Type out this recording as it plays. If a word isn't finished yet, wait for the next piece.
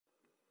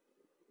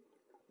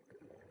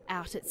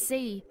Out at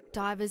sea,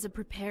 divers are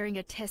preparing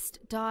a test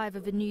dive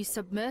of a new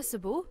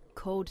submersible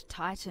called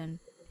Titan.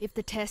 If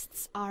the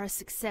tests are a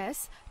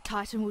success,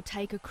 Titan will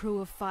take a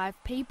crew of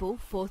 5 people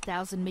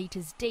 4,000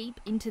 metres deep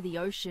into the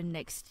ocean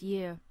next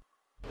year.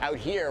 Out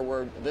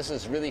here, this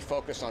is really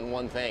focused on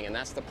one thing, and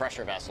that's the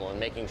pressure vessel, and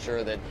making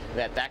sure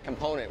that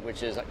component,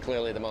 which is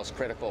clearly the most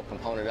critical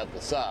component of the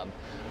sub,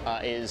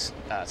 is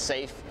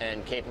safe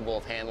and capable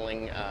of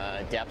handling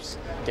depths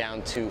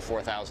down to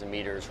 4,000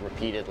 meters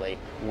repeatedly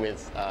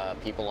with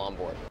people on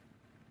board.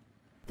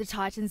 The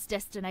Titan's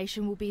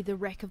destination will be the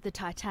wreck of the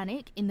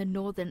Titanic in the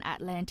northern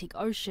Atlantic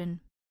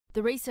Ocean.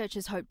 The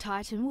researchers hope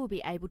Titan will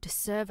be able to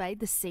survey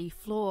the sea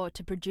floor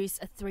to produce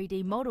a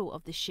 3D model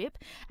of the ship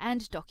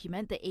and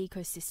document the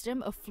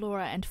ecosystem of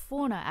flora and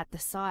fauna at the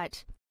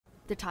site.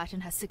 The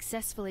Titan has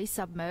successfully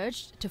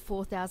submerged to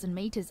 4,000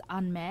 metres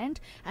unmanned,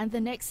 and the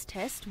next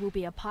test will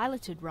be a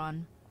piloted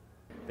run.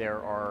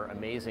 There are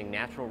amazing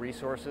natural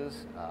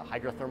resources.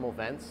 Hydrothermal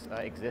vents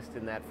exist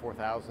in that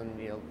 4,000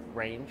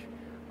 range.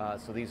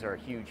 So these are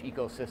huge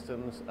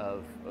ecosystems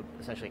of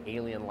essentially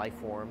alien life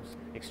forms,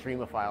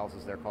 extremophiles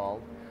as they're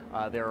called.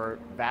 There are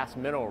vast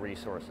mineral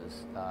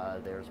resources.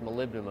 There's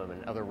molybdenum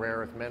and other rare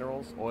earth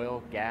minerals,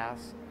 oil,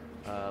 gas,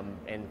 and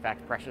in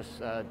fact precious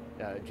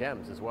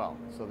gems as well.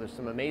 So there's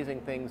some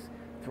amazing things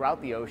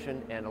throughout the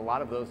ocean, and a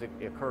lot of those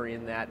occur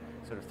in that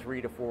sort of 3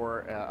 to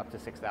 4 up to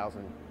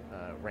 6,000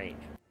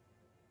 range.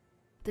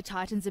 The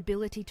Titan's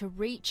ability to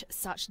reach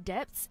such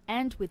depths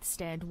and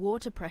withstand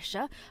water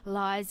pressure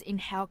lies in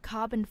how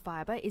carbon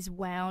fibre is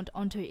wound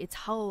onto its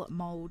hull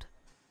mould.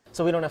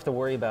 So we don't have to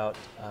worry about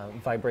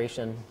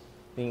vibration,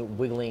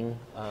 wiggling,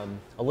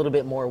 a little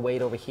bit more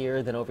weight over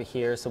here than over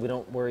here, so we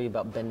don't worry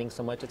about bending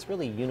so much. It's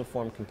really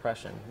uniform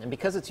compression. And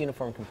because it's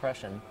uniform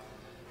compression,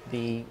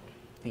 the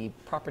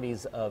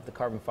properties of the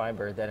carbon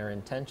fibre that are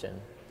in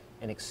tension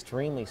and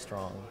extremely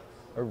strong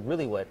are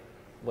really what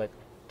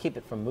keep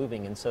it from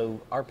moving, and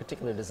so our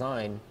particular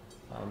design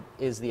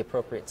is the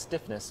appropriate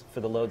stiffness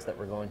for the loads that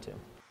we're going to.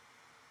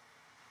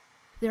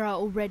 There are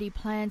already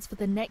plans for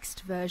the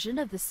next version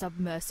of the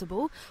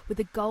submersible, with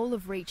a goal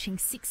of reaching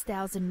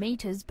 6,000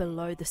 metres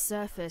below the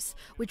surface,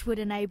 which would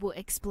enable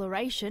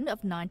exploration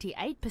of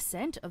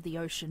 98% of the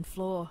ocean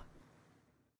floor.